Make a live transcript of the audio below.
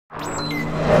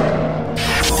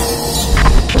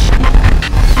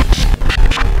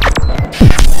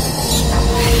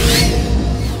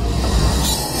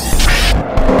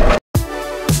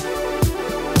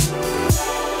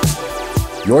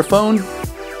Your phone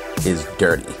is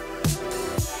dirty.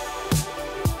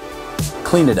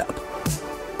 Clean it up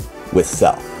with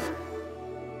Cell.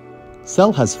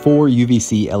 Cell has 4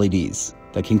 UVC LEDs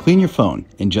that can clean your phone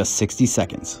in just 60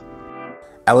 seconds.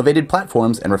 Elevated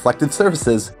platforms and reflective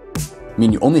surfaces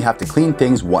mean you only have to clean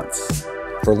things once.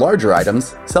 For larger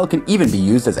items, Cell can even be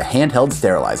used as a handheld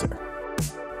sterilizer.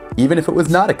 Even if it was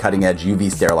not a cutting-edge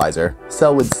UV sterilizer,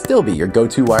 Cell would still be your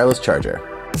go-to wireless charger.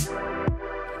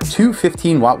 2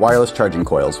 15-watt wireless charging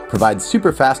coils provide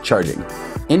super fast charging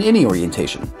in any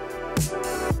orientation.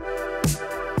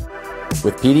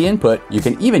 With PD input, you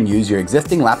can even use your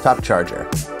existing laptop charger.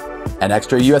 An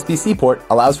extra USB-C port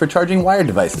allows for charging wired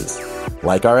devices,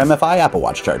 like our MFI Apple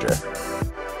Watch charger.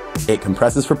 It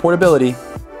compresses for portability,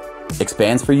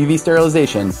 expands for UV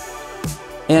sterilization,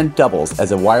 and doubles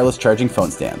as a wireless charging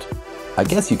phone stand. I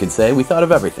guess you could say we thought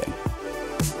of everything.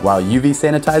 While UV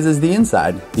sanitizes the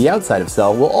inside, the outside of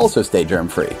Cell will also stay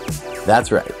germ-free.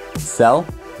 That's right, Cell,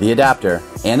 the adapter,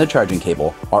 and the charging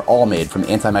cable are all made from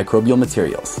antimicrobial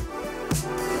materials.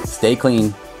 Stay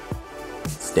clean,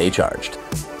 stay charged.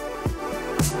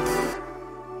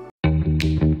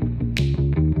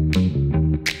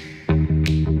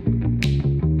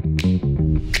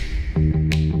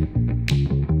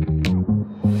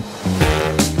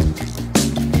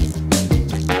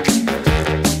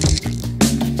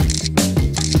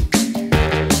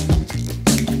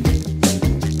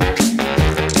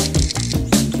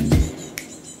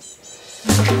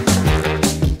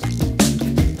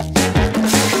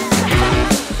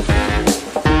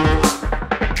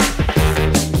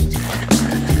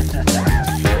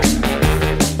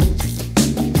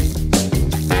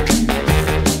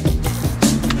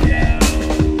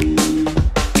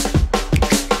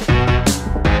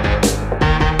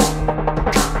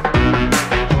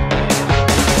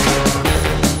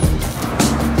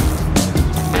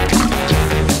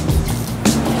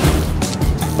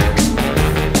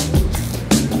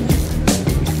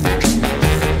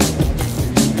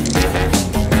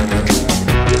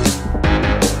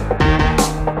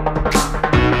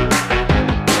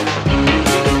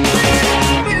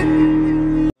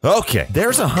 Okay,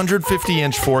 there's a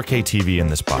 150-inch 4K TV in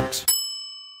this box.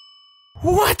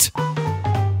 What?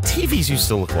 TVs used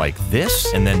to look like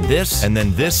this, and then this, and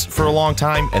then this for a long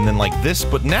time, and then like this,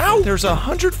 but now there's a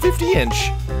 150-inch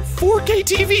 4K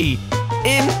TV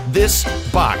in this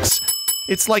box.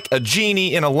 It's like a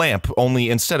genie in a lamp, only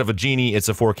instead of a genie, it's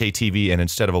a 4K TV, and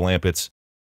instead of a lamp, it's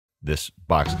this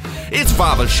box. It's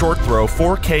VAVA's short throw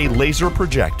 4K laser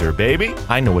projector, baby.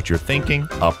 I know what you're thinking.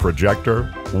 A projector?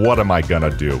 What am I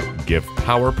gonna do? Give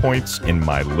PowerPoints in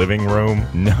my living room?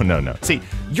 No, no, no. See,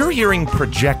 you're hearing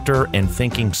projector and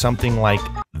thinking something like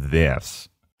this.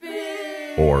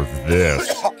 Or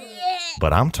this.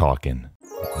 But I'm talking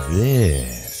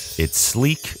this. It's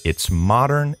sleek, it's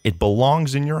modern, it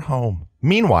belongs in your home.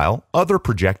 Meanwhile, other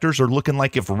projectors are looking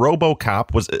like if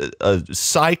RoboCop was a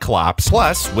Cyclops.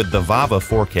 Plus, with the VAVA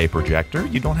 4K projector,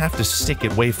 you don't have to stick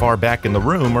it way far back in the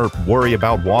room or worry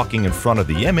about walking in front of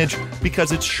the image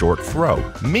because it's short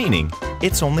throw, meaning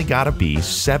it's only gotta be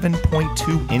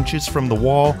 7.2 inches from the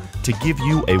wall to give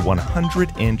you a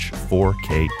 100-inch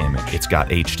 4K image. It's got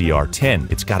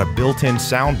HDR10, it's got a built-in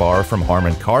soundbar from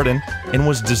Harman Kardon, and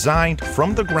was designed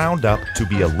from the ground up to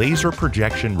be a laser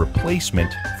projection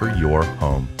replacement for your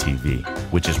home TV,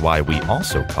 which is why we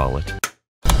also call it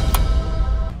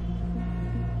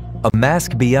a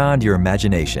mask beyond your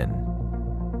imagination.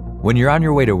 When you're on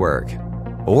your way to work,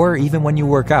 or even when you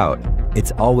work out,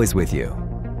 it's always with you.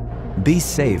 Be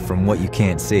safe from what you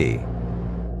can't see.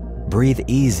 Breathe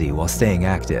easy while staying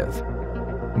active.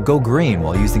 Go green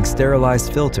while using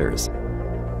sterilized filters.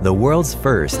 The world's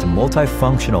first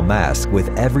multifunctional mask with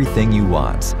everything you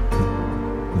want.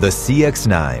 The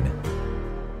CX9.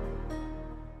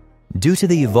 Due to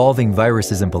the evolving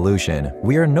viruses and pollution,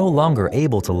 we are no longer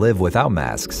able to live without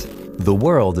masks. The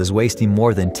world is wasting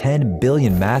more than 10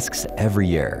 billion masks every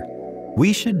year.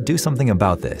 We should do something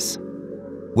about this.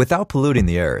 Without polluting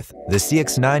the earth, the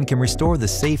CX9 can restore the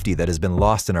safety that has been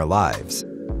lost in our lives.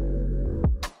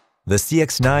 The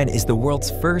CX9 is the world's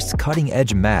first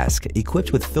cutting-edge mask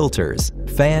equipped with filters,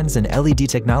 fans, and LED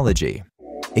technology.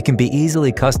 It can be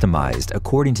easily customized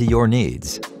according to your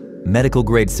needs.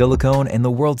 Medical-grade silicone and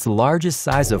the world's largest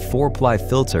size of 4-ply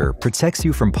filter protects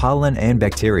you from pollen and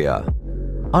bacteria.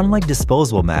 Unlike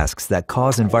disposable masks that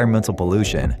cause environmental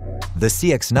pollution, the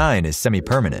CX9 is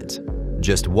semi-permanent.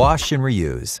 Just wash and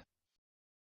reuse.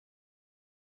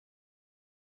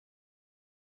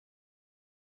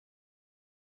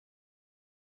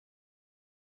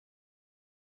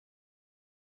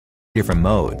 different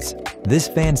modes. This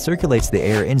fan circulates the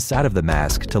air inside of the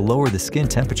mask to lower the skin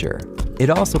temperature. It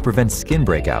also prevents skin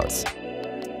breakouts.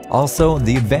 Also,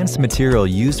 the advanced material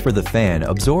used for the fan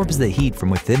absorbs the heat from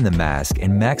within the mask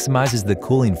and maximizes the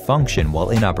cooling function while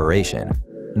in operation.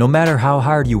 No matter how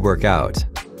hard you work out,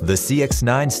 the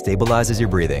CX9 stabilizes your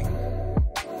breathing.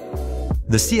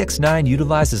 The CX9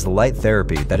 utilizes light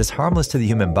therapy that is harmless to the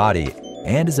human body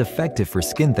and is effective for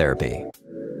skin therapy.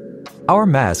 Our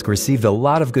mask received a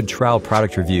lot of good trial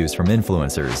product reviews from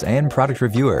influencers and product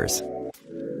reviewers.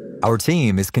 Our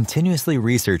team is continuously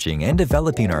researching and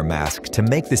developing our mask to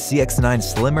make the CX9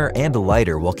 slimmer and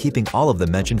lighter while keeping all of the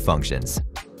mentioned functions.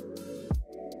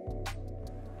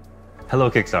 Hello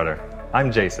Kickstarter,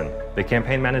 I'm Jason, the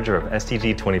campaign manager of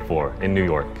STG24 in New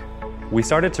York. We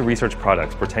started to research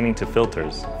products pertaining to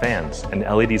filters, fans, and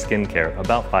LED skincare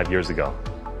about 5 years ago.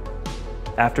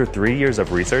 After 3 years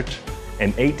of research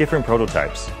and 8 different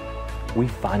prototypes, we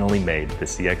finally made the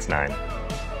CX9.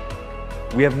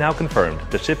 We have now confirmed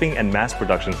the shipping and mass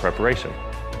production preparation,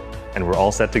 and we're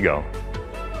all set to go.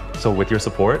 So with your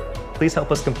support, please help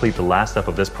us complete the last step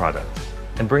of this product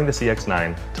and bring the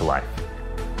CX9 to life.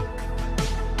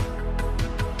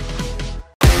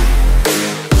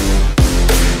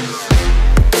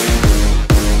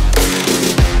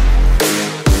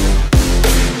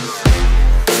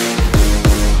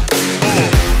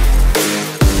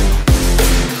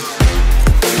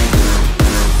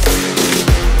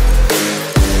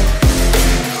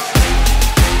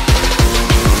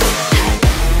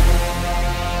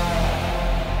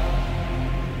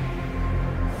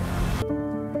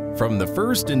 From the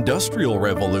first industrial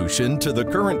revolution to the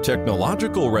current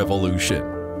technological revolution,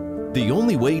 the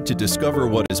only way to discover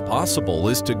what is possible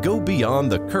is to go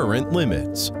beyond the current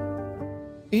limits.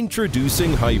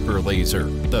 Introducing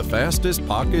Hyperlaser, the fastest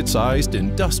pocket-sized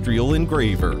industrial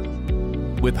engraver.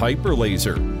 With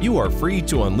Hyperlaser, you are free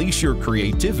to unleash your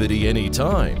creativity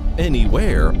anytime,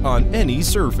 anywhere, on any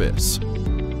surface.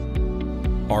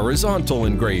 Horizontal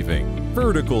engraving,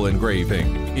 vertical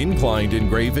engraving, inclined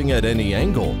engraving at any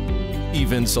angle,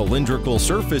 even cylindrical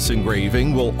surface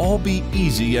engraving will all be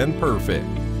easy and perfect.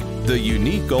 The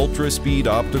unique ultra-speed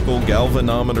optical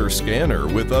galvanometer scanner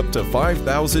with up to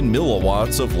 5,000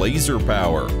 milliwatts of laser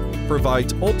power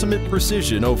provides ultimate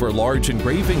precision over large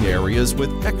engraving areas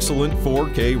with excellent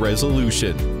 4K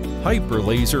resolution.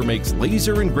 Hyperlaser makes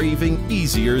laser engraving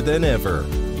easier than ever.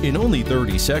 In only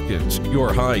 30 seconds,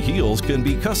 your high heels can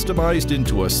be customized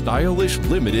into a stylish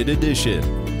limited edition.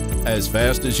 As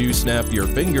fast as you snap your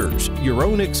fingers, your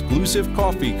own exclusive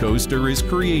coffee coaster is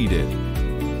created.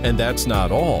 And that's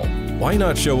not all. Why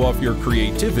not show off your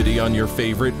creativity on your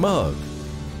favorite mug?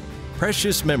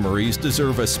 Precious memories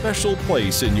deserve a special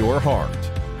place in your heart.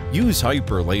 Use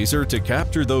Hyperlaser to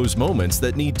capture those moments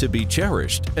that need to be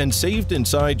cherished and saved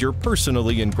inside your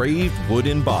personally engraved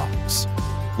wooden box.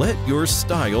 Let your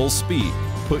style speak.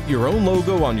 Put your own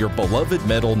logo on your beloved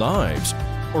metal knives,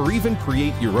 or even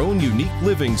create your own unique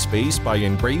living space by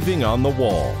engraving on the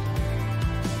wall.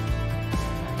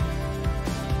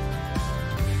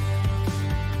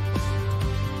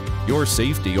 Your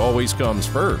safety always comes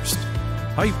first.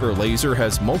 Hyperlaser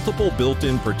has multiple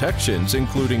built-in protections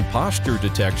including posture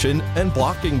detection and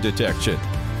blocking detection.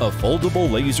 A foldable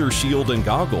laser shield and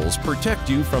goggles protect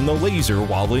you from the laser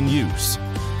while in use.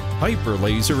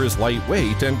 Hyperlaser is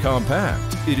lightweight and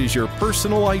compact. It is your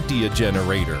personal idea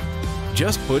generator.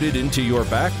 Just put it into your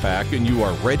backpack and you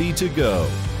are ready to go.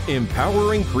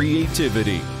 Empowering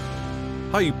creativity.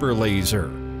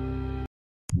 Hyperlaser.